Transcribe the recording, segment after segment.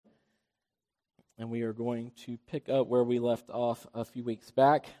and we are going to pick up where we left off a few weeks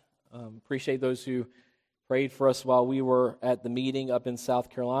back. Appreciate those who prayed for us while we were at the meeting up in South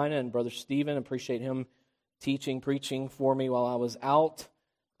Carolina, and Brother Stephen, appreciate him preaching for me while I was out.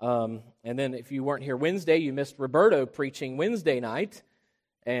 And then if you weren't here Wednesday, you missed Roberto preaching Wednesday night.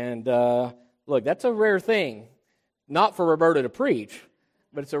 And look, that's a rare thing. Not for Roberto to preach,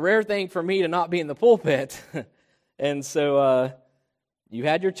 but it's a rare thing for me to not be in the pulpit. And so you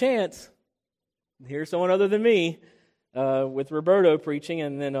had your chance. Here's someone other than me with Roberto preaching,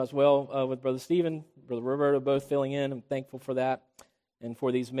 and then as well with Brother Stephen, Brother Roberto both filling in. I'm thankful for that and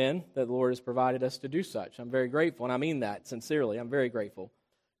for these men that the Lord has provided us to do such. I'm very grateful, and I mean that sincerely. I'm very grateful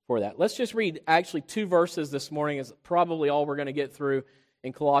for that. Let's just read actually 2 verses this morning. Is probably all we're going to get through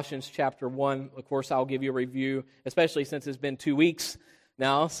in Colossians chapter 1. Of course, I'll give you a review, especially since it's been 2 weeks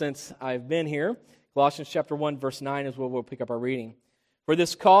now since I've been here. Colossians chapter 1, verse 9 is where we'll pick up our reading. For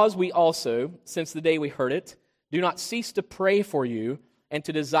this cause we also, since the day we heard it, do not cease to pray for you and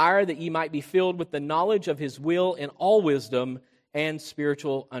to desire that ye might be filled with the knowledge of His will in all wisdom and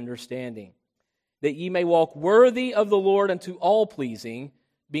spiritual understanding, that ye may walk worthy of the Lord unto all pleasing,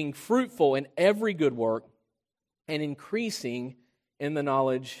 being fruitful in every good work and increasing in the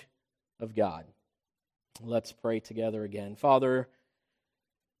knowledge of God. Let's pray together again. Father,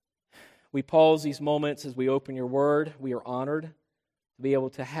 we pause these moments as we open your word. We are honored to be able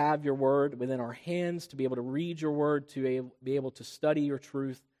to have your word within our hands, to be able to read your word, to be able to study your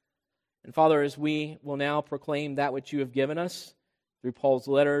truth. And Father, as we will now proclaim that which you have given us through Paul's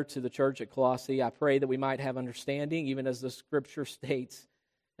letter to the church at Colossae, I pray that we might have understanding, even as the Scripture states,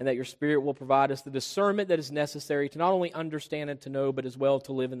 and that your Spirit will provide us the discernment that is necessary to not only understand and to know, but as well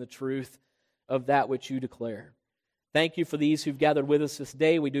to live in the truth of that which you declare. Thank you for these who've gathered with us this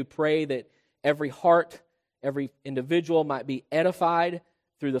day. We do pray that every heart, every individual might be edified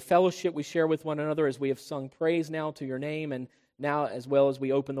through the fellowship we share with one another as we have sung praise now to your name, and now as well as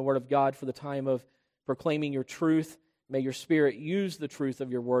we open the Word of God for the time of proclaiming your truth. May your Spirit use the truth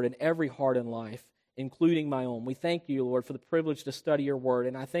of your Word in every heart and life, including my own. We thank you, Lord, for the privilege to study your Word,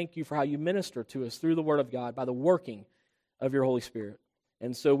 and I thank you for how you minister to us through the Word of God by the working of your Holy Spirit.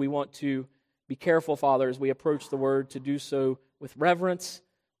 And so we want to be careful, Father, as we approach the Word, to do so with reverence,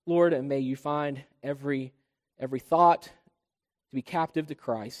 Lord, and may you find every thought to be captive to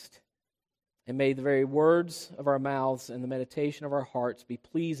Christ, and may the very words of our mouths and the meditation of our hearts be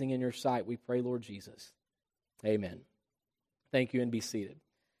pleasing in your sight, we pray, Lord Jesus. Amen. Thank you, and be seated.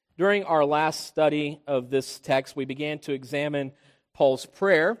 During our last study of this text, we began to examine Paul's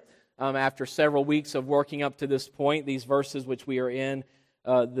prayer after several weeks of working up to this point, these verses which we are in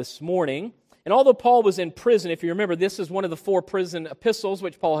this morning. And although Paul was in prison, if you remember, this is one of the 4 prison epistles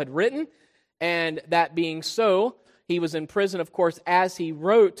which Paul had written, and that being so, he was in prison, of course, as he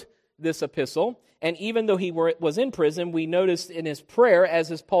wrote this epistle. And even though he was in prison, we noticed in his prayer, as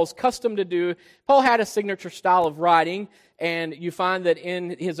is Paul's custom to do, Paul had a signature style of writing, and you find that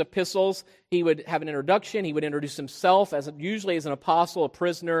in his epistles, he would have an introduction, he would introduce himself usually as an apostle, a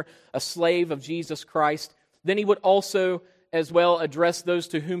prisoner, a slave of Jesus Christ. Then he would also as well address those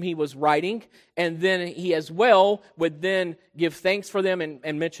to whom he was writing, and then he as well would then give thanks for them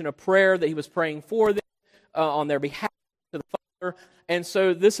and mention a prayer that he was praying for them on their behalf to the Father. And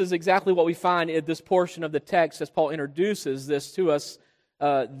so this is exactly what we find in this portion of the text as Paul introduces this to us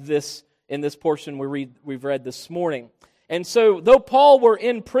in this portion we've read this morning. And so though Paul were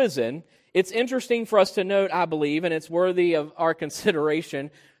in prison, it's interesting for us to note, I believe, and it's worthy of our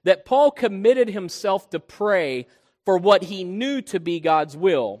consideration, that Paul committed himself to pray for what he knew to be God's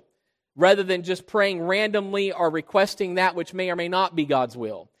will, rather than just praying randomly or requesting that which may or may not be God's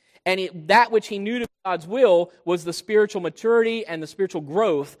will. And that which he knew to be God's will was the spiritual maturity and the spiritual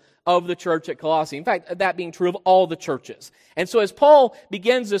growth of the church at Colossae. In fact, that being true of all the churches. And so as Paul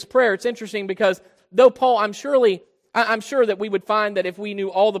begins this prayer, it's interesting because though Paul, I'm sure that we would find that if we knew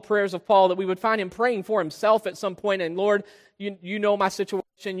all the prayers of Paul, that we would find him praying for himself at some point. And Lord, you know my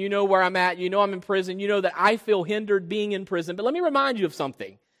situation, you know where I'm at, you know I'm in prison, you know that I feel hindered being in prison. But let me remind you of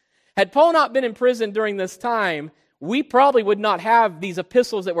something. Had Paul not been in prison during this time, we probably would not have these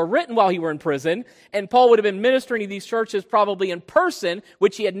epistles that were written while he were in prison, and Paul would have been ministering to these churches probably in person,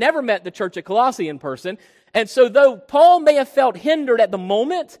 which he had never met the church at Colossae in person. And so though Paul may have felt hindered at the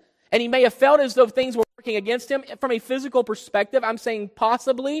moment, and he may have felt as though things were working against him from a physical perspective, I'm saying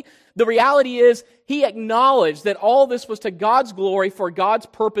possibly, the reality is he acknowledged that all this was to God's glory for God's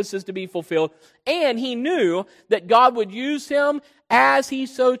purposes to be fulfilled, and he knew that God would use him as he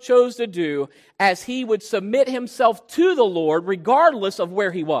so chose to do, as he would submit himself to the Lord regardless of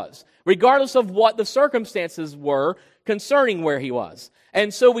where he was, regardless of what the circumstances were concerning where he was.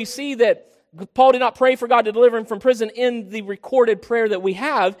 And so we see that Paul did not pray for God to deliver him from prison in the recorded prayer that we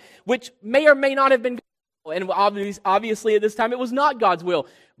have, which may or may not have been God's will. And obviously at this time it was not God's will.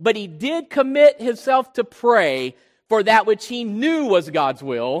 But he did commit himself to pray for that which he knew was God's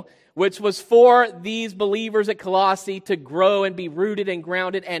will, which was for these believers at Colossae to grow and be rooted and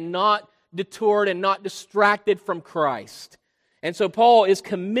grounded and not detoured and not distracted from Christ. And so Paul is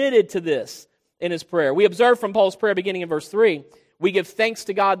committed to this in his prayer. We observe from Paul's prayer beginning in verse 3, we give thanks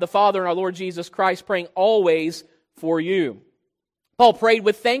to God the Father and our Lord Jesus Christ, praying always for you. Paul prayed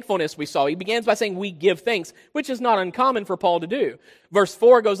with thankfulness, we saw. He begins by saying, we give thanks, which is not uncommon for Paul to do. Verse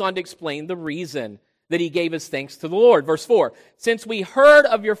 4 goes on to explain the reason that he gave his thanks to the Lord. Verse 4, since we heard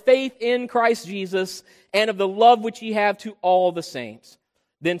of your faith in Christ Jesus and of the love which ye have to all the saints.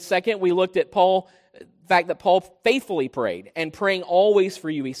 Then second, we looked at the fact that Paul faithfully prayed, and praying always for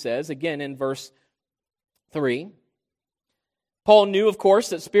you, he says, again in verse 3. Paul knew, of course,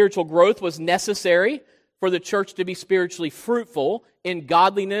 that spiritual growth was necessary for the church to be spiritually fruitful in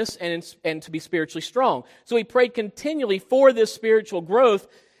godliness and to be spiritually strong. So he prayed continually for this spiritual growth,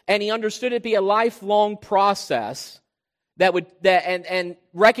 and he understood it to be a lifelong process and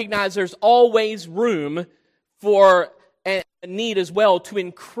recognize there's always room for a need as well to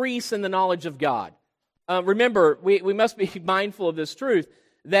increase in the knowledge of God. Remember, we must be mindful of this truth,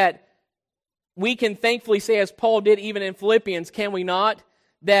 that we can thankfully say, as Paul did even in Philippians, can we not?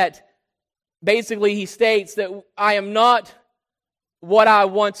 That basically he states that I am not what I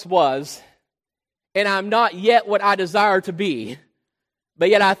once was, and I'm not yet what I desire to be. But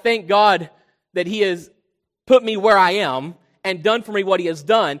yet I thank God that He has put me where I am and done for me what He has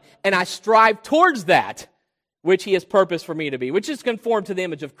done, and I strive towards that which He has purposed for me to be, which is conformed to the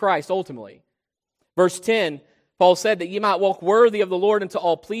image of Christ ultimately. Verse 10, Paul said that ye might walk worthy of the Lord unto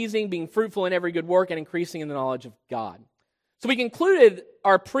all pleasing, being fruitful in every good work and increasing in the knowledge of God. So we concluded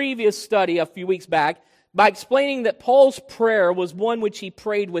our previous study a few weeks back by explaining that Paul's prayer was one which he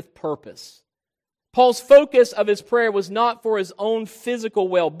prayed with purpose. Paul's focus of his prayer was not for his own physical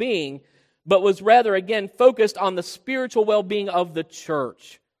well-being, but was rather, again, focused on the spiritual well-being of the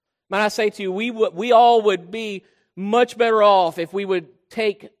church. Might I say to you, we all would be much better off if we would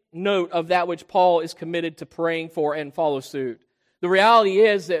take note of that which Paul is committed to praying for and follow suit. The reality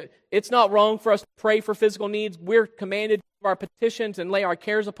is that it's not wrong for us to pray for physical needs. We're commanded to give our petitions and lay our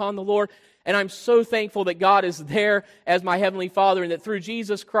cares upon the Lord. And I'm so thankful that God is there as my Heavenly Father, and that through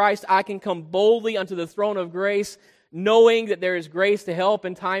Jesus Christ I can come boldly unto the throne of grace, knowing that there is grace to help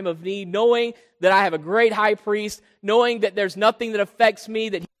in time of need, knowing that I have a great high priest, knowing that there's nothing that affects me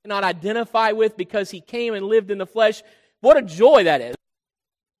that He cannot identify with because He came and lived in the flesh. What a joy that is.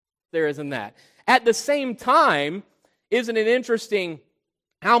 There is in that. At the same time, isn't it interesting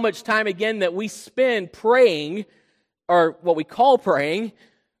how much time again that we spend praying, or what we call praying,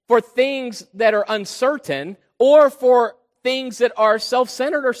 for things that are uncertain, or for things that are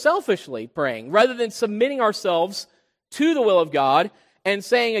self-centered or selfishly praying, rather than submitting ourselves to the will of God and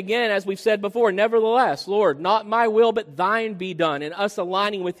saying again, as we've said before, nevertheless, Lord, not my will but thine be done, and us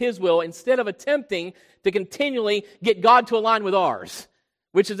aligning with His will instead of attempting to continually get God to align with ours,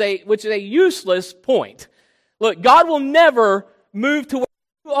 which is a useless point. Look, God will never move to where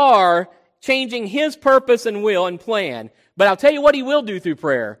you are, changing His purpose and will and plan. But I'll tell you what He will do through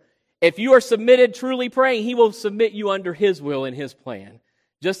prayer. If you are submitted, truly praying, He will submit you under His will and His plan,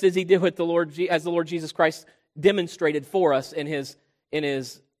 just as He did with the Lord Jesus Christ demonstrated for us in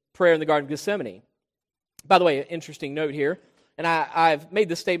His prayer in the Garden of Gethsemane. By the way, an interesting note here, and I've made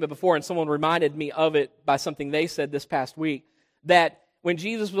this statement before, and someone reminded me of it by something they said this past week, that when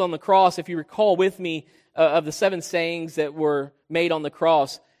Jesus was on the cross, if you recall with me, of the 7 sayings that were made on the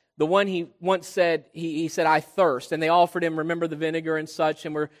cross, the one he once said, he said, I thirst. And they offered him, remember the vinegar and such,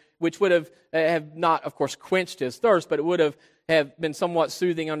 which would have not, of course, quenched his thirst, but it would have been somewhat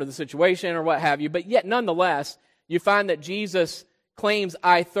soothing under the situation or what have you. But yet, nonetheless, you find that Jesus claims,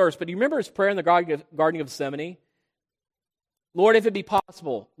 I thirst. But do you remember his prayer in the Garden of Gethsemane? Lord, if it be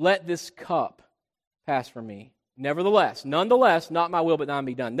possible, let this cup pass from me. Nonetheless, not my will, but thine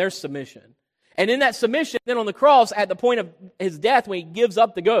be done. There's submission. And in that submission, then on the cross, at the point of his death, when he gives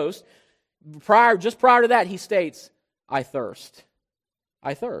up the ghost, just prior to that, he states, I thirst.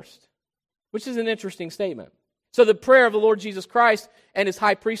 I thirst. Which is an interesting statement. So the prayer of the Lord Jesus Christ and his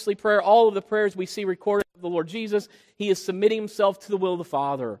high priestly prayer, all of the prayers we see recorded of the Lord Jesus, he is submitting himself to the will of the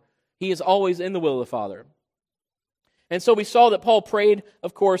Father. He is always in the will of the Father. And so we saw that Paul prayed,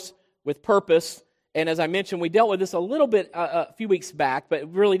 of course, with purpose. And as I mentioned, we dealt with this a little bit a few weeks back,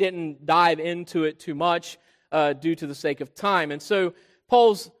 but really didn't dive into it too much due to the sake of time. And so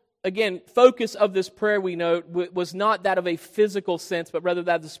Paul's again, focus of this prayer, we note, was not that of a physical sense, but rather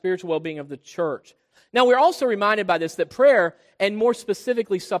that of the spiritual well-being of the church. Now, we're also reminded by this that prayer, and more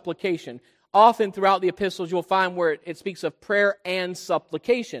specifically supplication, often throughout the epistles you'll find where it speaks of prayer and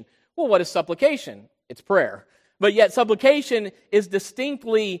supplication. Well, what is supplication? It's prayer. But yet supplication is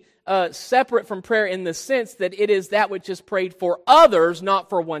distinctly separate from prayer in the sense that it is that which is prayed for others, not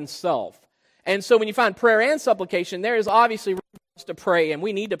for oneself. And so when you find prayer and supplication, there is obviously room for us to pray, and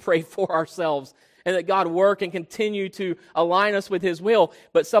we need to pray for ourselves, and that God work and continue to align us with His will.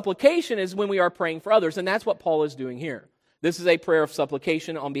 But supplication is when we are praying for others, and that's what Paul is doing here. This is a prayer of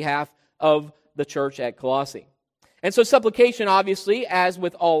supplication on behalf of the church at Colossae. And so supplication, obviously, as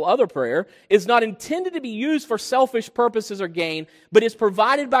with all other prayer, is not intended to be used for selfish purposes or gain, but is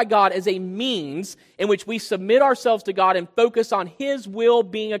provided by God as a means in which we submit ourselves to God and focus on His will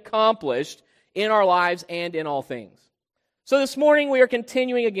being accomplished in our lives and in all things. So this morning we are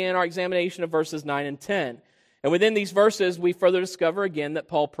continuing again our examination of verses 9 and 10. And within these verses we further discover again that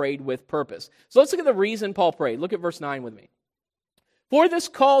Paul prayed with purpose. So let's look at the reason Paul prayed. Look at verse 9 with me. For this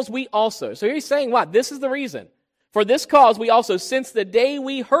cause we also. So here he's saying what? This is the reason. For this cause we also, since the day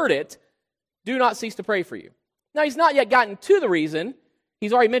we heard it, do not cease to pray for you. Now he's not yet gotten to the reason.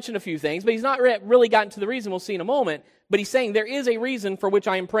 He's already mentioned a few things, but he's not really gotten to the reason. We'll see in a moment. But he's saying there is a reason for which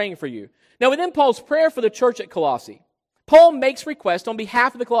I am praying for you. Now within Paul's prayer for the church at Colossae, Paul makes request on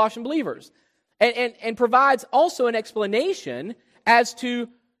behalf of the Colossian believers and provides also an explanation as to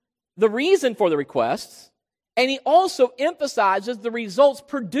the reason for the requests. And he also emphasizes the results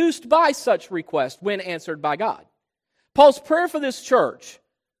produced by such requests when answered by God. Paul's prayer for this church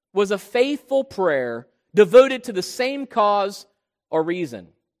was a faithful prayer devoted to the same cause or reason.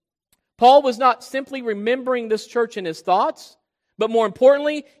 Paul was not simply remembering this church in his thoughts, but more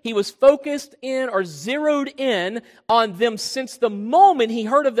importantly, he was focused in or zeroed in on them since the moment he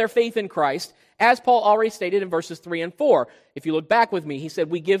heard of their faith in Christ, as Paul already stated in verses 3 and 4. If you look back with me, he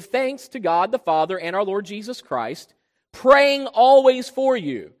said, "We give thanks to God the Father and our Lord Jesus Christ, praying always for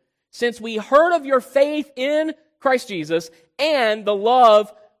you, since we heard of your faith in Christ Jesus and the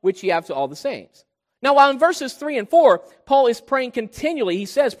love which ye have to all the saints." Now, while in verses 3 and 4, Paul is praying continually, he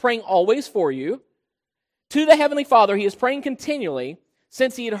says, praying always for you, to the Heavenly Father, he is praying continually,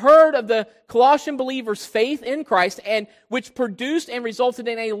 since he had heard of the Colossian believers' faith in Christ, and which produced and resulted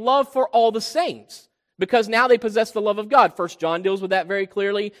in a love for all the saints, because now they possess the love of God. 1 John deals with that very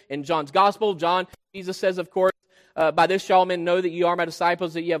clearly. In John's Gospel, Jesus says, of course, by this shall men know that ye are my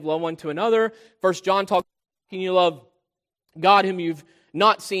disciples, that ye have love one to another. 1 John talks about, can you love God whom you've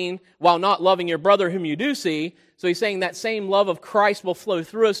not seen, while not loving your brother whom you do see. So he's saying that same love of Christ will flow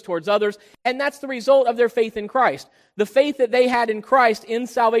through us towards others, and that's the result of their faith in Christ. The faith that they had in Christ, in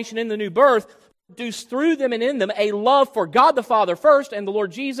salvation, in the new birth, produced through them and in them a love for God the Father first, and the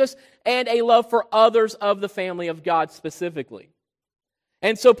Lord Jesus, and a love for others of the family of God specifically.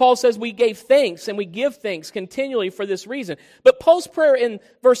 And so Paul says we gave thanks, and we give thanks continually for this reason. But Paul's prayer in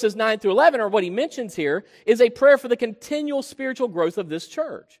verses 9 through 11, or what he mentions here, is a prayer for the continual spiritual growth of this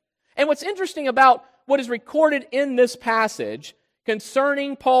church. And what's interesting about what is recorded in this passage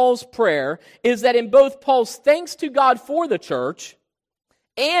concerning Paul's prayer is that in both Paul's thanks to God for the church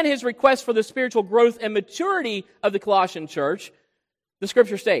and his request for the spiritual growth and maturity of the Colossian church, the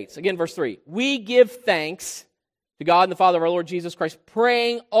Scripture states, again, verse 3, we give thanks to God and the Father of our Lord Jesus Christ,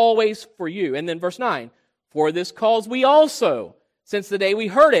 praying always for you. And then verse 9, for this cause we also, since the day we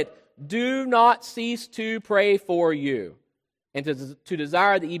heard it, do not cease to pray for you, and to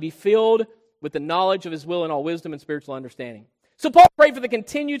desire that ye be filled with the knowledge of His will and all wisdom and spiritual understanding. So Paul prayed for the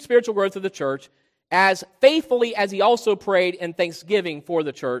continued spiritual growth of the church as faithfully as he also prayed in thanksgiving for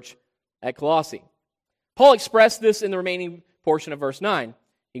the church at Colossae. Paul expressed this in the remaining portion of verse 9.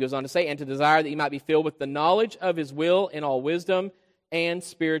 He goes on to say, and to desire that ye might be filled with the knowledge of His will in all wisdom and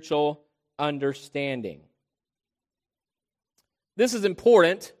spiritual understanding. This is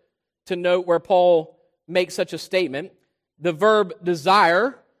important to note where Paul makes such a statement. The verb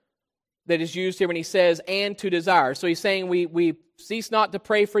desire that is used here when he says, and to desire. So he's saying we cease not to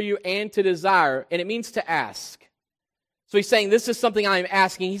pray for you and to desire, and it means to ask. So he's saying this is something I am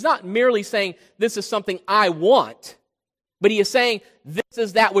asking. He's not merely saying this is something I want, but he is saying this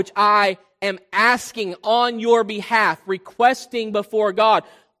is that which I am asking on your behalf, requesting before God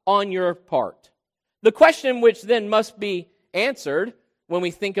on your part. The question which then must be answered when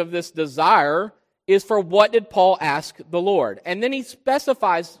we think of this desire is, for what did Paul ask the Lord? And then he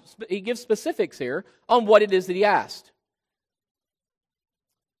specifies, he gives specifics here on what it is that he asked.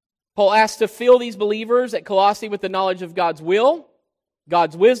 Paul asked to fill these believers at Colossae with the knowledge of God's will,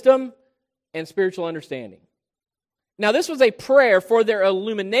 God's wisdom, and spiritual understanding. Now, this was a prayer for their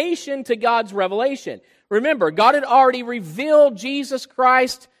illumination to God's revelation. Remember, God had already revealed Jesus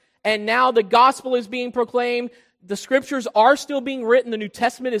Christ, and now the gospel is being proclaimed. The scriptures are still being written. The New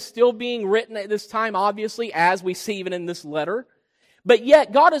Testament is still being written at this time, obviously, as we see even in this letter. But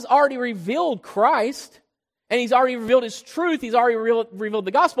yet, God has already revealed Christ, and He's already revealed His truth. He's already revealed the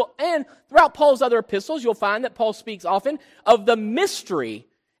gospel. And throughout Paul's other epistles, you'll find that Paul speaks often of the mystery.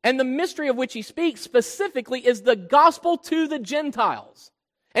 And the mystery of which he speaks specifically is the gospel to the Gentiles.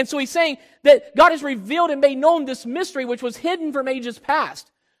 And so he's saying that God has revealed and made known this mystery which was hidden from ages past,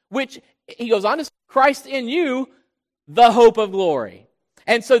 which, he goes on to say, Christ in you, the hope of glory.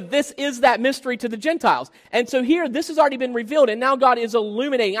 And so this is that mystery to the Gentiles. And so here, this has already been revealed, and now God is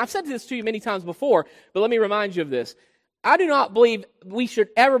illuminating. I've said this to you many times before, but let me remind you of this. I do not believe we should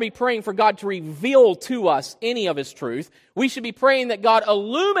ever be praying for God to reveal to us any of His truth. We should be praying that God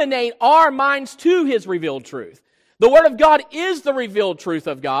illuminate our minds to His revealed truth. The Word of God is the revealed truth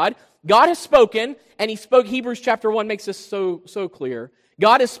of God. God has spoken, and He spoke. Hebrews chapter 1 makes this so clear.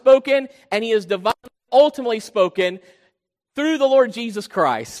 God has spoken, and He has divinely, ultimately spoken through the Lord Jesus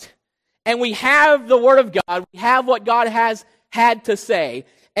Christ. And we have the Word of God. We have what God has had to say.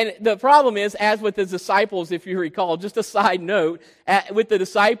 And the problem is, as with His disciples, if you recall, just a side note, with the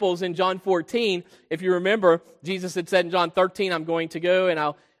disciples in John 14, if you remember, Jesus had said in John 13, I'm going to go and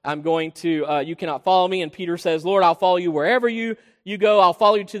I'm going to, you cannot follow me. And Peter says, Lord, I'll follow you wherever you go. I'll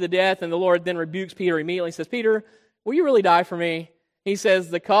follow you to the death. And the Lord then rebukes Peter immediately. He says, Peter, will you really die for me? He says,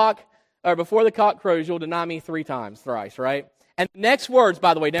 before the cock crows, you'll deny me thrice, right? And the next words,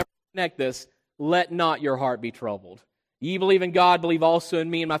 by the way, never connect this, let not your heart be troubled. Ye believe in God, believe also in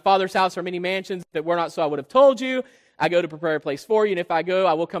me. In my Father's house are many mansions. If it were not so, I would have told you. I go to prepare a place for you, and if I go,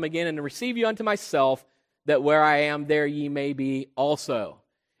 I will come again and receive you unto myself, that where I am, there ye may be also.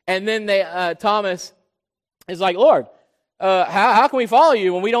 And then Thomas is like, Lord, how can we follow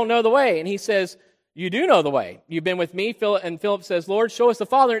you when we don't know the way? And he says, you do know the way. You've been with me. And Philip says, Lord, show us the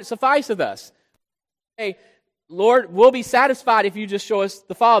Father, and it sufficeth us. Hey, Lord, we'll be satisfied if you just show us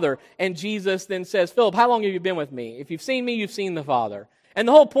the Father. And Jesus then says, Philip, how long have you been with me? If you've seen me, you've seen the Father. And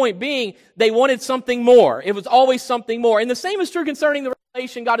the whole point being, they wanted something more. It was always something more. And the same is true concerning the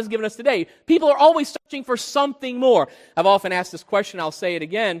revelation God has given us today. People are always searching for something more. I've often asked this question, I'll say it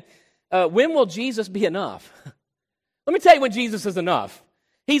again. When will Jesus be enough? Let me tell you when Jesus is enough.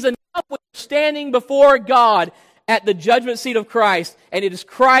 He's enough when you're standing before God at the judgment seat of Christ, and it is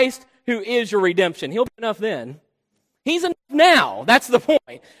Christ who is your redemption. He'll be enough then. He's enough now. That's the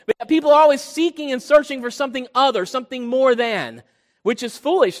point. But people are always seeking and searching for something other, something more than, which is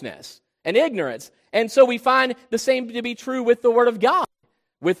foolishness and ignorance. And so we find the same to be true with the Word of God.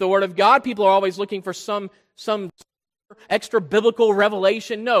 With the Word of God, people are always looking for some extra biblical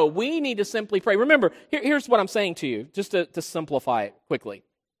revelation. No, we need to simply pray. Remember, here's what I'm saying to you, just to simplify it quickly.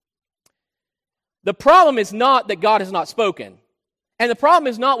 The problem is not that God has not spoken. And the problem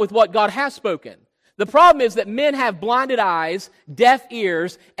is not with what God has spoken. The problem is that men have blinded eyes, deaf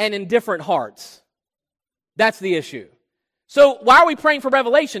ears, and indifferent hearts. That's the issue. So why are we praying for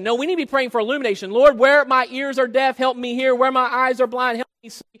revelation? No, we need to be praying for illumination. Lord, where my ears are deaf, help me hear. Where my eyes are blind, help me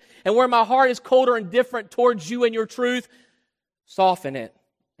see. And where my heart is cold or indifferent towards you and your truth, soften it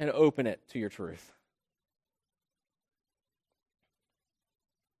and open it to your truth.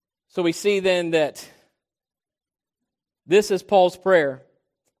 So we see then that this is Paul's prayer,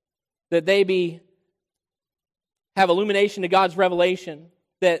 that they have illumination to God's revelation,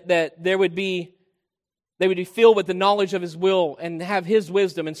 that they would be filled with the knowledge of His will and have His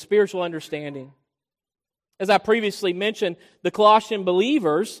wisdom and spiritual understanding. As I previously mentioned, the Colossian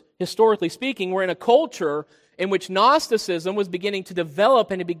believers, historically speaking, were in a culture in which Gnosticism was beginning to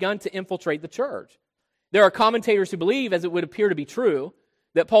develop and had begun to infiltrate the church. There are commentators who believe, as it would appear to be true,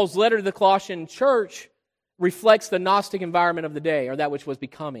 that Paul's letter to the Colossian church reflects the Gnostic environment of the day, or that which was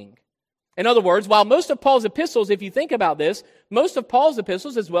becoming. In other words, while most of Paul's epistles, if you think about this, most of Paul's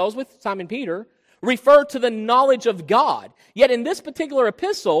epistles, as well as with Simon Peter, refer to the knowledge of God. Yet in this particular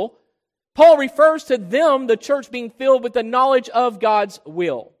epistle, Paul refers to them, the church, being filled with the knowledge of God's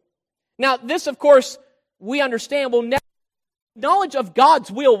will. Now, this, of course, we understand knowledge of God's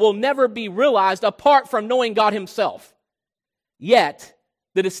will never be realized apart from knowing God Himself. Yet,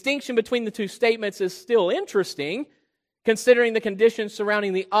 the distinction between the two statements is still interesting, considering the conditions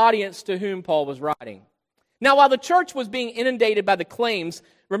surrounding the audience to whom Paul was writing. Now, while the church was being inundated by the claims,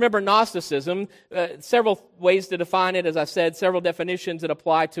 remember Gnosticism, several ways to define it, as I said, several definitions that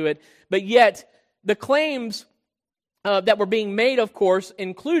apply to it, but yet the claims that were being made, of course,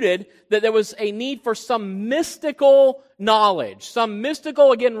 included that there was a need for some mystical knowledge, some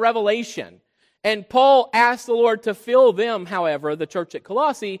mystical, again, revelation. And Paul asked the Lord to fill them, however, the church at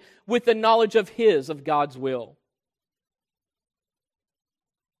Colossae, with the knowledge of God's will.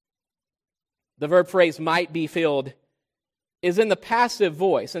 The verb phrase, might be filled, is in the passive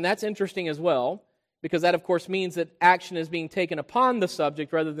voice. And that's interesting as well, because that, of course, means that action is being taken upon the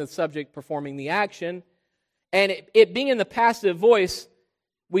subject rather than the subject performing the action. And it being in the passive voice,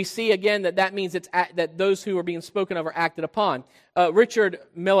 we see again that means that those who are being spoken of are acted upon. Richard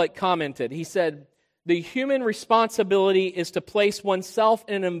Millick commented, he said, the human responsibility is to place oneself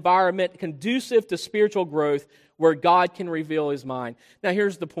in an environment conducive to spiritual growth where God can reveal His mind. Now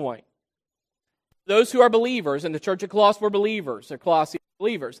here's the point. Those who are believers, and the church at Colossae were believers, or Colossae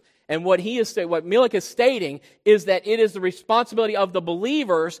believers, and what Millick is stating is that it is the responsibility of the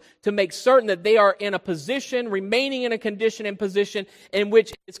believers to make certain that they are in a position, remaining in a condition and position in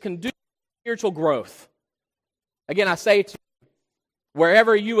which it's conducive to spiritual growth. Again, I say to you,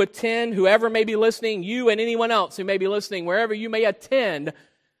 wherever you attend, whoever may be listening, you and anyone else who may be listening, wherever you may attend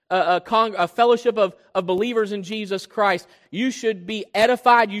a fellowship of believers in Jesus Christ, you should be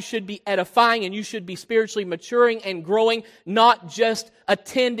edified, you should be edifying, and you should be spiritually maturing and growing, not just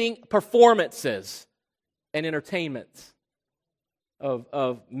attending performances and entertainments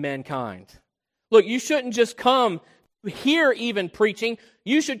of mankind. Look, you shouldn't just come to hear even preaching,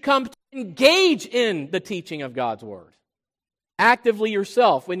 you should come to engage in the teaching of God's Word. Actively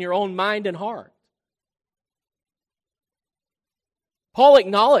yourself, in your own mind and heart. Paul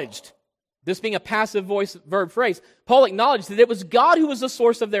acknowledged, this being a passive voice verb phrase, Paul acknowledged that it was God who was the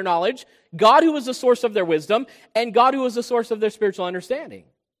source of their knowledge, God who was the source of their wisdom, and God who was the source of their spiritual understanding.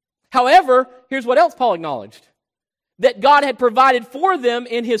 However, here's what else Paul acknowledged. That God had provided for them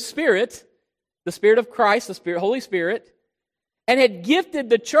in His Spirit, the Spirit of Christ, the Holy Spirit, and had gifted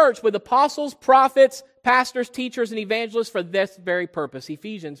the church with apostles, prophets, pastors, teachers, and evangelists for this very purpose.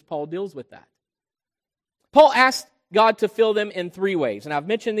 Ephesians, Paul deals with that. Paul asked God to fill them in three ways. And I've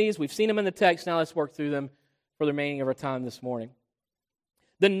mentioned these. We've seen them in the text. Now let's work through them for the remaining of our time this morning.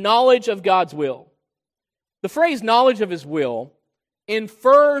 The knowledge of God's will. The phrase knowledge of His will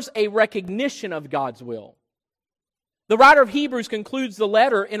infers a recognition of God's will. The writer of Hebrews concludes the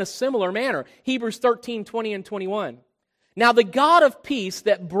letter in a similar manner. Hebrews 13, 20 and 21. Now the God of peace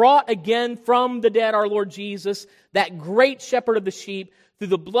that brought again from the dead our Lord Jesus, that great shepherd of the sheep, through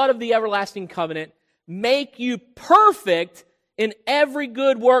the blood of the everlasting covenant, make you perfect in every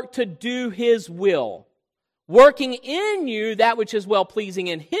good work to do His will, working in you that which is well-pleasing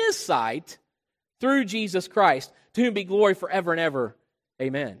in His sight, through Jesus Christ, to whom be glory forever and ever.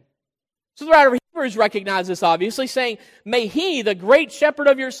 Amen. So the writer of Hebrews recognizes this, obviously, saying, may He, the great shepherd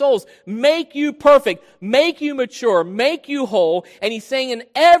of your souls, make you perfect, make you mature, make you whole, and He's saying in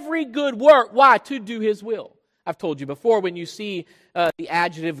every good work, why? To do His will. I've told you before, when you see the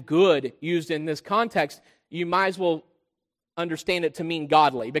adjective good used in this context, you might as well understand it to mean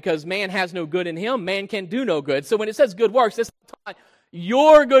godly, because man has no good in him, man can do no good. So when it says good works, it's not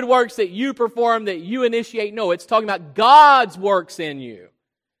your good works that you perform, that you initiate. No, it's talking about God's works in you.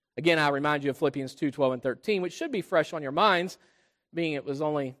 Again, I remind you of Philippians 2, 12 and 13, which should be fresh on your minds, being it was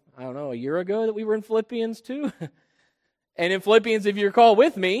only, a year ago that we were in Philippians 2. And in Philippians, if you recall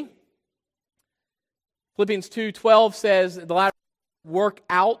with me, Philippians 2:12 says, the latter work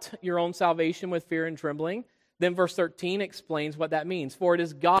out your own salvation with fear and trembling. Then verse 13 explains what that means. For it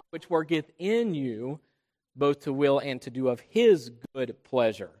is God which worketh in you, both to will and to do of His good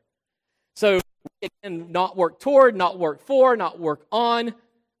pleasure. So, again, not work toward, not work for, not work on.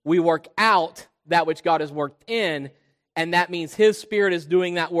 We work out that which God has worked in, and that means His Spirit is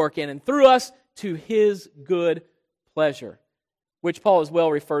doing that work in and through us to His good pleasure, which Paul as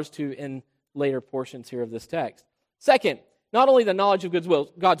well refers to in later portions here of this text. Second, not only the knowledge of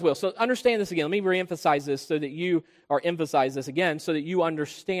God's will. So understand this again. Let me reemphasize this so that you, or emphasize this again, so that you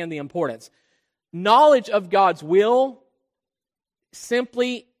understand the importance. Knowledge of God's will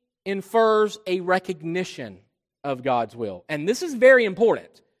simply infers a recognition of God's will. And this is very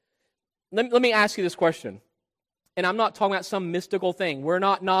important. Let me ask you this question. And I'm not talking about some mystical thing. We're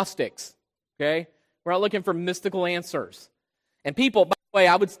not Gnostics, okay? We're not looking for mystical answers. And people, by the way,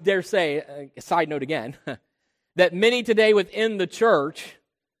 I would dare say, a side note again, that many today within the church,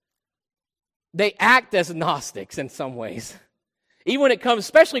 they act as Gnostics in some ways. Even when it comes,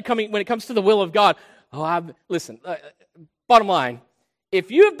 when it comes to the will of God. Listen, bottom line, if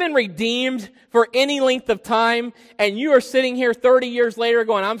you have been redeemed for any length of time and you are sitting here 30 years later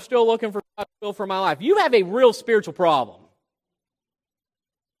going, I'm still looking for God's will for my life, you have a real spiritual problem.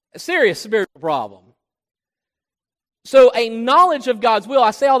 A serious spiritual problem. So a knowledge of God's will,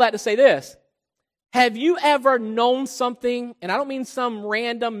 I say all that to say this. Have you ever known something, and I don't mean some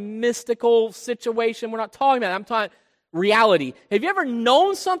random mystical situation, we're not talking about that, I'm talking reality. Have you ever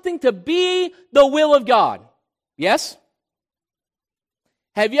known something to be the will of God? Yes?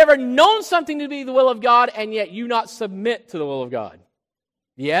 Have you ever known something to be the will of God and yet you not submit to the will of God?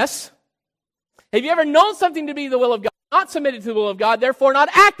 Yes? Have you ever known something to be the will of God, not submitted to the will of God, therefore not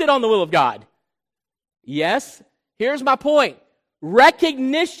acted on the will of God? Yes? Here's my point.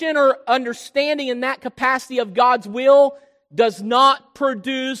 Recognition or understanding in that capacity of God's will does not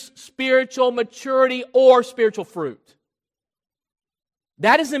produce spiritual maturity or spiritual fruit.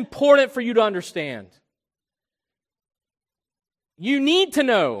 That is important for you to understand. You need to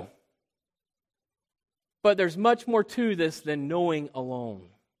know. But there's much more to this than knowing alone.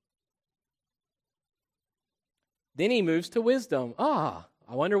 Then he moves to wisdom. I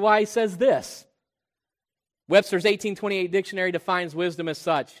wonder why he says this. Webster's 1828 dictionary defines wisdom as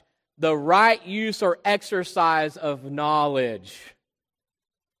such: the right use or exercise of knowledge.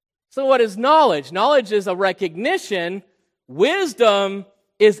 So what is knowledge? Knowledge is a recognition. Wisdom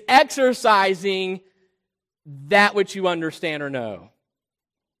is exercising that which you understand or know.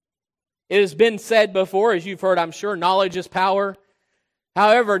 It has been said before, as you've heard, I'm sure, knowledge is power.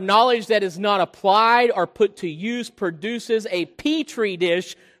 However, knowledge that is not applied or put to use produces a petri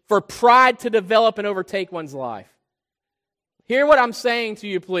dish for pride to develop and overtake one's life. Hear what I'm saying to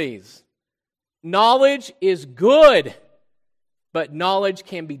you, please. Knowledge is good, but knowledge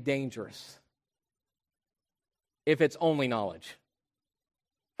can be dangerous if it's only knowledge.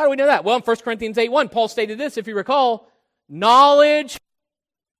 How do we know that? Well, in 1 Corinthians 8:1, Paul stated this, if you recall: knowledge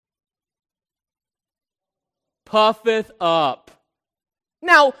puffeth up.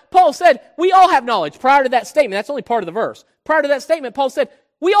 Now, Paul said, we all have knowledge. Prior to that statement, that's only part of the verse. Prior to that statement, Paul said,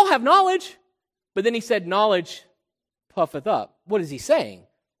 we all have knowledge. But then he said, knowledge puffeth up. What is he saying?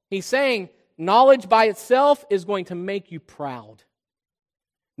 He's saying, knowledge by itself is going to make you proud.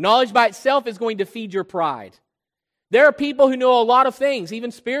 Knowledge by itself is going to feed your pride. There are people who know a lot of things, even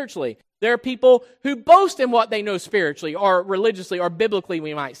spiritually. There are people who boast in what they know spiritually or religiously or biblically,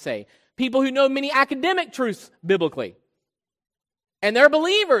 we might say. People who know many academic truths biblically. And there are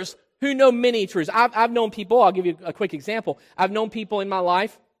believers who know many truths. I've known people, I'll give you a quick example. I've known people in my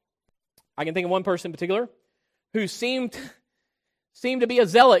life, I can think of one person in particular, who seemed to be a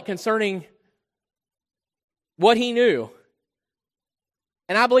zealot concerning what he knew.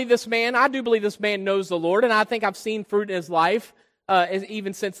 And I do believe this man knows the Lord, and I think I've seen fruit in his life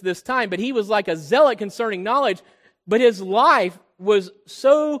even since this time. But he was like a zealot concerning knowledge, but his life was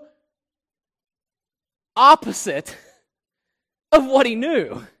so opposite of what he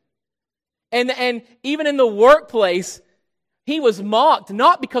knew. And even in the workplace, he was mocked,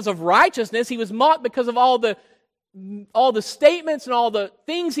 not because of righteousness, he was mocked because of all the statements and all the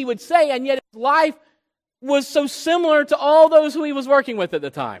things he would say, and yet his life was so similar to all those who he was working with at the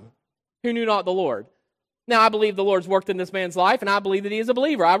time, who knew not the Lord. Now, I believe the Lord's worked in this man's life, and I believe that he is a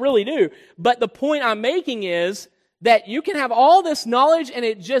believer. I really do. But the point I'm making is that you can have all this knowledge, and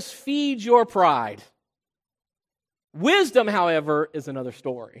it just feeds your pride. Wisdom, however, is another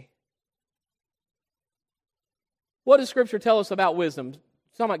story. What does Scripture tell us about wisdom?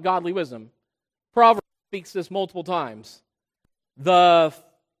 It's talking about godly wisdom. Proverbs speaks this multiple times. The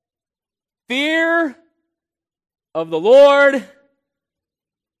fear of the Lord.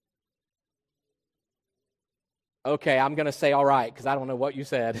 Okay, I'm going to say all right, because I don't know what you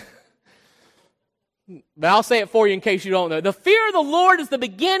said. But I'll say it for you in case you don't know. The fear of the Lord is the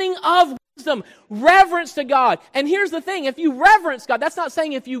beginning of wisdom, reverence to God. And here's the thing, if you reverence God, that's not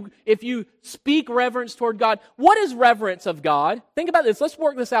saying if you speak reverence toward God. What is reverence of God? Think about this. Let's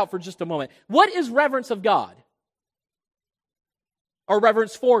work this out for just a moment. What is reverence of God? Or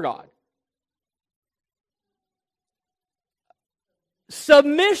reverence for God?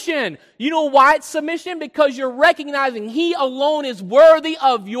 Submission. You know why it's submission? Because you're recognizing He alone is worthy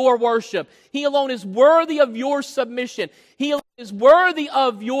of your worship. He alone is worthy of your submission. He alone is worthy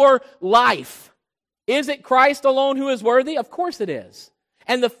of your life. Is it Christ alone who is worthy? Of course it is.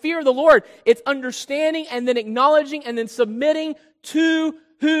 And the fear of the Lord, it's understanding and then acknowledging and then submitting to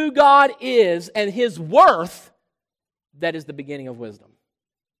who God is and His worth. That is the beginning of wisdom.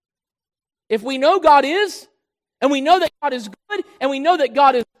 If we know God is, and we know that God is good, and we know that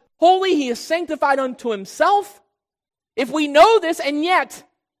God is holy, He is sanctified unto Himself. If we know this, and yet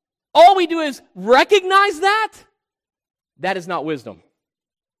all we do is recognize that, that is not wisdom.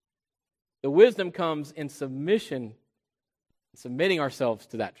 The wisdom comes in submission, submitting ourselves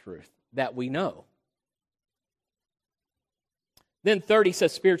to that truth that we know. Then third, he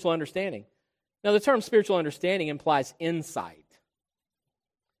says spiritual understanding. Now the term spiritual understanding implies insight.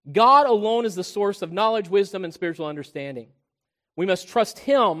 God alone is the source of knowledge, wisdom, and spiritual understanding. We must trust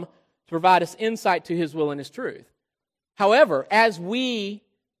Him to provide us insight to His will and His truth. However, as we,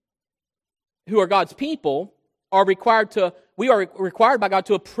 who are God's people, are required by God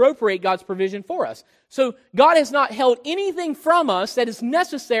to appropriate God's provision for us. So God has not held anything from us that is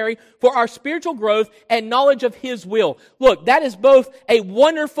necessary for our spiritual growth and knowledge of His will. Look, that is both a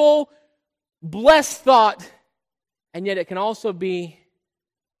wonderful, blessed thought, and yet it can also be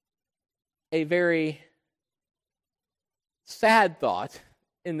a very sad thought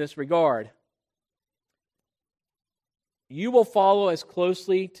in this regard. You will follow as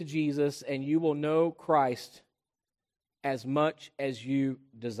closely to Jesus and you will know Christ as much as you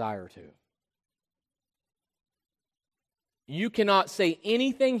desire to. You cannot say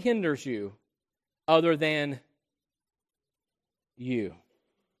anything hinders you other than you.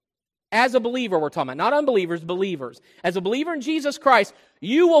 As a believer, we're talking about, not unbelievers, believers. As a believer in Jesus Christ,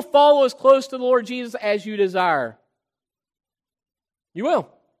 you will follow as close to the Lord Jesus as you desire. You will.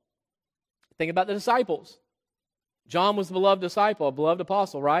 Think about the disciples. John was the beloved disciple, a beloved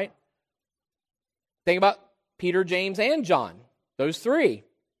apostle, right? Think about Peter, James, and John. Those three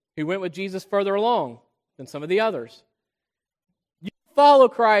who went with Jesus further along than some of the others. You follow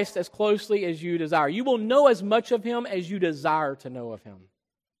Christ as closely as you desire. You will know as much of Him as you desire to know of Him.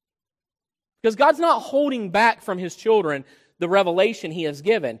 Because God's not holding back from His children the revelation He has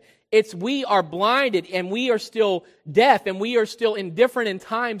given. It's we are blinded and we are still deaf and we are still indifferent in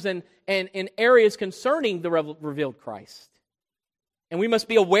times and in areas concerning the revealed Christ. And we must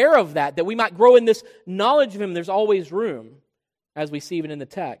be aware of that we might grow in this knowledge of Him. There's always room, as we see even in the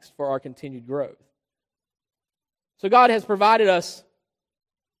text, for our continued growth. So God has provided us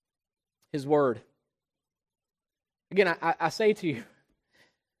His Word. Again, I say to you,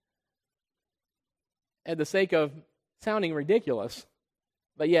 at the sake of sounding ridiculous,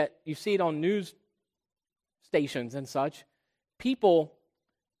 but yet you see it on news stations and such, people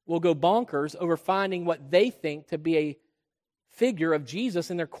will go bonkers over finding what they think to be a figure of Jesus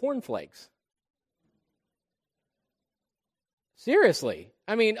in their cornflakes. Seriously.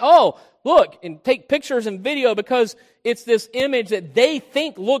 I mean, look, and take pictures and video because it's this image that they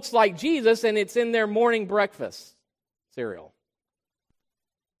think looks like Jesus and it's in their morning breakfast cereal.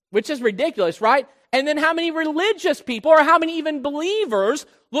 Which is ridiculous, right? And then how many religious people or how many even believers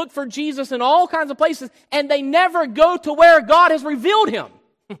look for Jesus in all kinds of places and they never go to where God has revealed Him.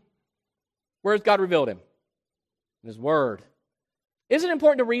 Where has God revealed Him? In His Word. Is it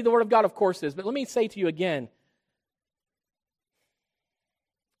important to read the Word of God? Of course it is. But let me say to you again,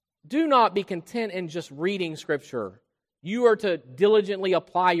 do not be content in just reading Scripture. You are to diligently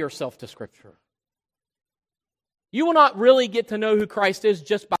apply yourself to Scripture. You will not really get to know who Christ is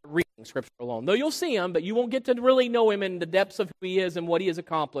just by reading Scripture alone. Though you'll see Him, but you won't get to really know Him in the depths of who He is and what He has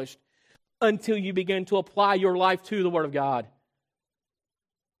accomplished until you begin to apply your life to the Word of God.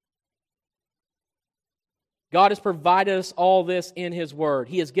 God has provided us all this in His Word.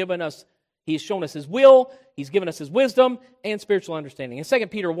 He has shown us His will, He's given us His wisdom and spiritual understanding. In 2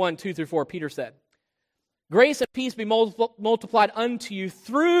 Peter 1, 2-4, Peter said, "Grace and peace be multiplied unto you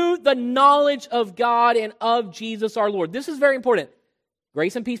through the knowledge of God and of Jesus our Lord." This is very important.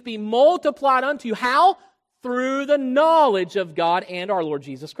 Grace and peace be multiplied unto you. How? Through the knowledge of God and our Lord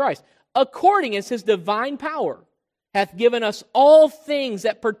Jesus Christ. According as His divine power hath given us all things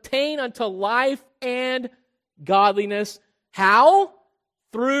that pertain unto life and godliness. How?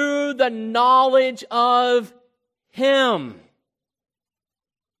 Through the knowledge of Him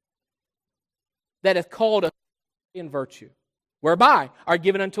that hath called us in virtue, whereby are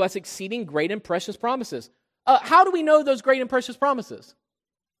given unto us exceeding great and precious promises. How do we know those great and precious promises?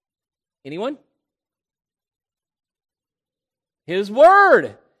 Anyone? His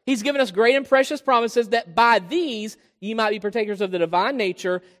Word. He's given us great and precious promises that by these ye might be partakers of the divine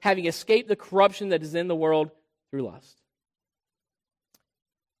nature, having escaped the corruption that is in the world through lust.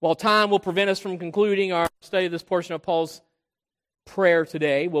 While time will prevent us from concluding our study of this portion of Paul's prayer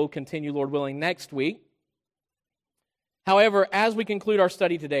today, we'll continue, Lord willing, next week. However, as we conclude our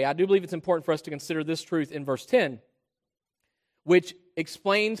study today, I do believe it's important for us to consider this truth in verse 10, which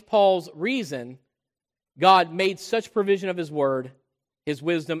explains Paul's reason God made such provision of His Word, His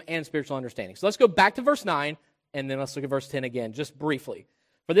wisdom, and spiritual understanding. So let's go back to verse 9, and then let's look at verse 10 again, just briefly.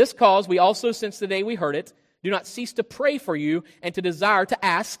 "For this cause we also, since the day we heard it, do not cease to pray for you and to desire to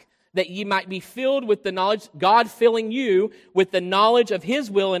ask that ye might be filled with the knowledge, God filling you with the knowledge of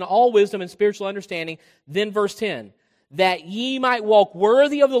His will in all wisdom and spiritual understanding." Then verse 10, "that ye might walk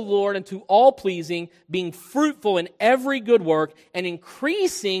worthy of the Lord unto all pleasing, being fruitful in every good work, and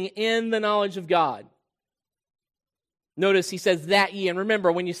increasing in the knowledge of God." Notice he says that ye. And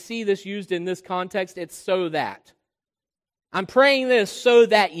remember, when you see this used in this context, it's so that. I'm praying this so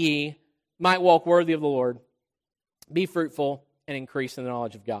that ye might walk worthy of the Lord, be fruitful, and increase in the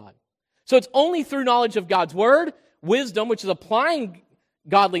knowledge of God. So it's only through knowledge of God's Word, wisdom, which is applying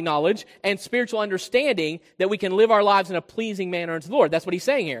godly knowledge, and spiritual understanding that we can live our lives in a pleasing manner unto the Lord. That's what he's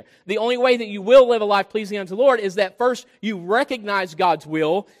saying here. The only way that you will live a life pleasing unto the Lord is that first you recognize God's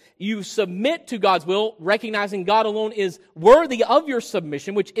will, you submit to God's will, recognizing God alone is worthy of your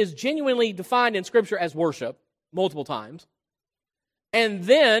submission, which is genuinely defined in Scripture as worship, multiple times. And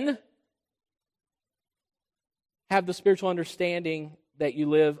then have the spiritual understanding that you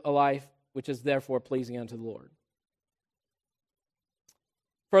live a life which is therefore pleasing unto the Lord.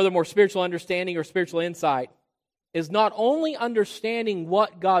 Furthermore, spiritual understanding or spiritual insight is not only understanding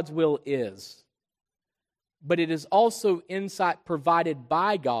what God's will is, but it is also insight provided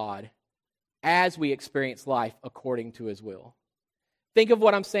by God as we experience life according to His will. Think of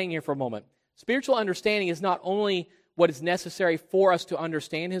what I'm saying here for a moment. Spiritual understanding is not only what is necessary for us to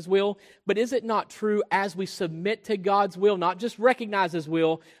understand His will, but is it not true as we submit to God's will, not just recognize His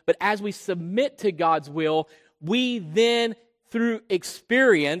will, but as we submit to God's will, we then, through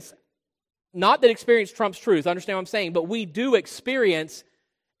experience, not that experience trumps truth, understand what I'm saying, but we do experience,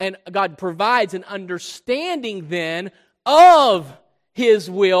 and God provides an understanding then of His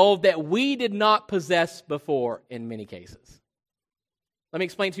will that we did not possess before in many cases. Let me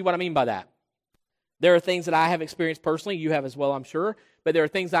explain to you what I mean by that. There are things that I have experienced personally, you have as well, I'm sure, but there are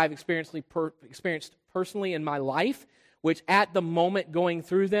things I've experienced personally in my life, which at the moment going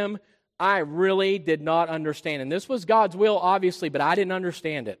through them, I really did not understand. And this was God's will, obviously, but I didn't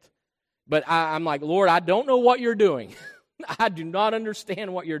understand it. But I'm like, Lord, I don't know what you're doing. I do not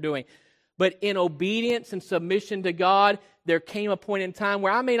understand what you're doing. But in obedience and submission to God, there came a point in time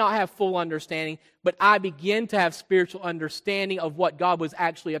where I may not have full understanding, but I begin to have spiritual understanding of what God was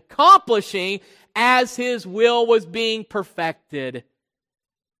actually accomplishing as His will was being perfected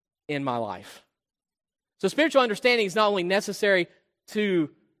in my life. So spiritual understanding is not only necessary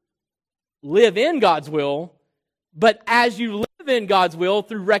to live in God's will, but as you live in God's will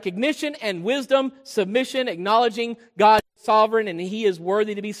through recognition and wisdom, submission, acknowledging God is sovereign and He is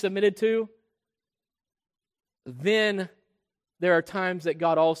worthy to be submitted to, then there are times that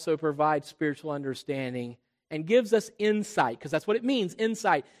God also provides spiritual understanding and gives us insight, because that's what it means,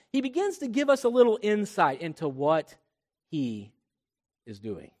 insight. He begins to give us a little insight into what He is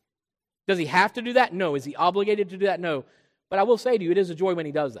doing. Does He have to do that? No. Is He obligated to do that? No. But I will say to you, it is a joy when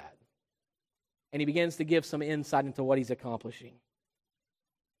He does that. And He begins to give some insight into what He's accomplishing.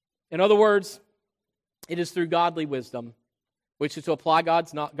 In other words, it is through godly wisdom, which is to apply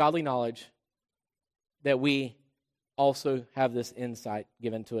God's godly knowledge, that we also have this insight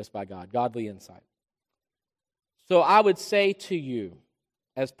given to us by God, godly insight. So I would say to you,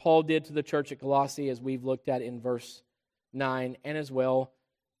 as Paul did to the church at Colossae, as we've looked at in verse 9, and as well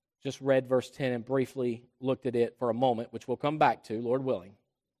just read verse 10 and briefly looked at it for a moment, which we'll come back to, Lord willing.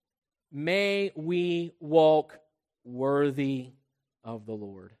 May we walk worthy of the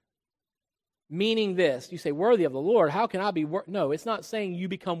Lord. Meaning this, you say, worthy of the Lord, how can I be No, it's not saying you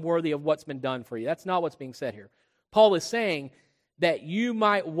become worthy of what's been done for you. That's not what's being said here. Paul is saying that you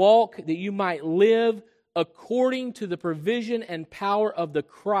might walk, that you might live according to the provision and power of the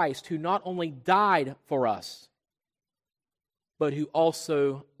Christ who not only died for us, but who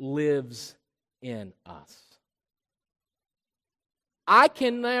also lives in us. I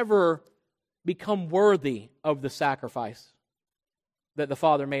can never become worthy of the sacrifice that the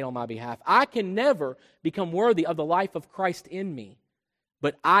Father made on my behalf. I can never become worthy of the life of Christ in me,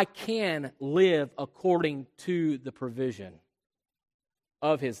 but I can live according to the provision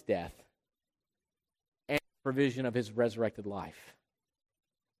of His death and the provision of His resurrected life.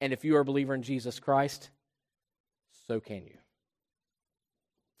 And if you are a believer in Jesus Christ, so can you.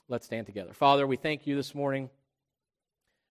 Let's stand together. Father, we thank you this morning